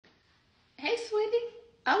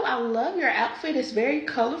Oh, I love your outfit. It's very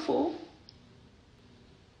colorful.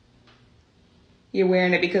 You're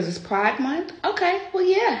wearing it because it's Pride Month? Okay, well,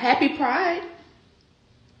 yeah, happy Pride.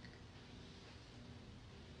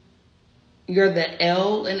 You're the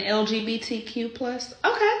L in LGBTQ plus?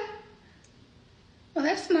 Okay, well,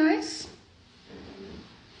 that's nice.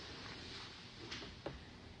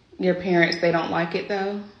 Your parents, they don't like it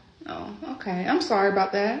though? Oh, okay. I'm sorry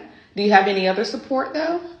about that. Do you have any other support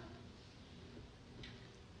though?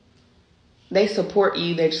 They support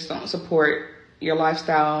you, they just don't support your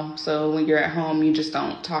lifestyle. So when you're at home, you just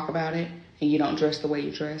don't talk about it and you don't dress the way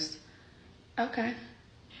you dress. Okay.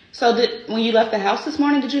 So when you left the house this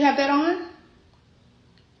morning, did you have that on?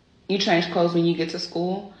 You change clothes when you get to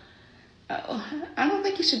school? Oh, I don't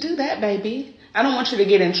think you should do that, baby. I don't want you to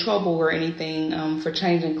get in trouble or anything for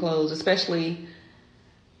changing clothes, especially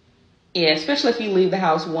if you leave the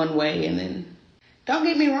house one way and then. Don't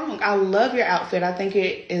get me wrong. I love your outfit. I think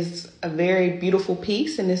it is a very beautiful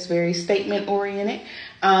piece and it's very statement oriented.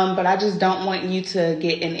 But I just don't want you to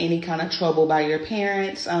get in any kind of trouble by your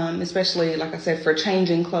parents, especially, like I said, for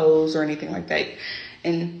changing clothes or anything like that.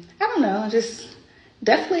 And I don't know, just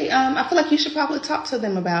definitely, I feel like you should probably talk to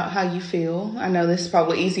them about how you feel. I know this is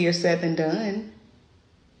probably easier said than done.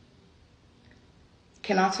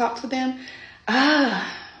 Can I talk to them?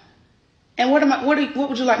 And what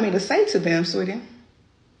would you like me to say to them, sweetie?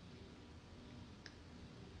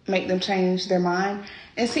 Make them change their mind?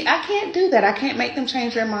 And see, I can't do that. I can't make them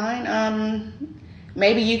change their mind.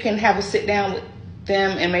 Maybe you can have a sit down with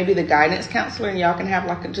them and maybe the guidance counselor, and y'all can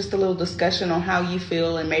have just a little discussion on how you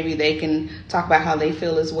feel, and maybe they can talk about how they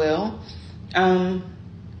feel as well. I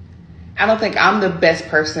don't think I'm the best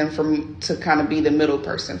person to kind of be the middle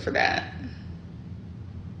person for that.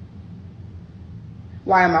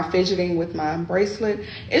 Why am I fidgeting with my bracelet?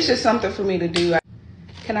 It's just something for me to do.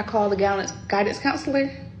 Can I call the guidance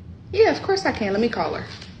counselor? Yeah, of course I can. Let me call her.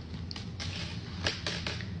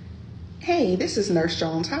 Hey, this is Nurse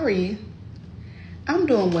Jones. How are you? I'm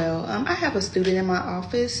doing well. I have a student in my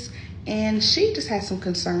office and she just had some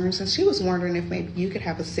concerns and she was wondering if maybe you could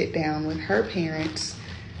have a sit down with her parents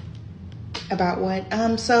about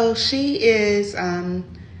what? So she is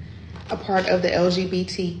a part of the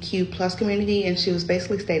LGBTQ plus community, and she was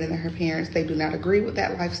basically stating that her parents, they do not agree with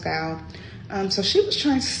that lifestyle. So she was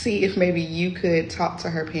trying to see if maybe you could talk to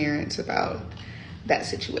her parents about that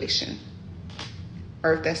situation,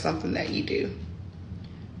 or if that's something that you do.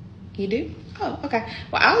 You do? Oh, okay.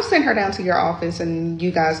 Well, I'll send her down to your office and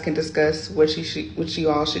you guys can discuss what you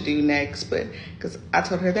all should do next. But because I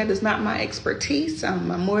told her that is not my expertise, I'm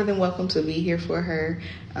more than welcome to be here for her.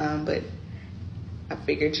 But I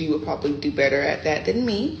figured you would probably do better at that than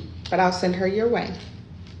me, but I'll send her your way.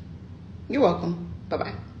 You're welcome.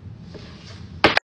 Bye-bye.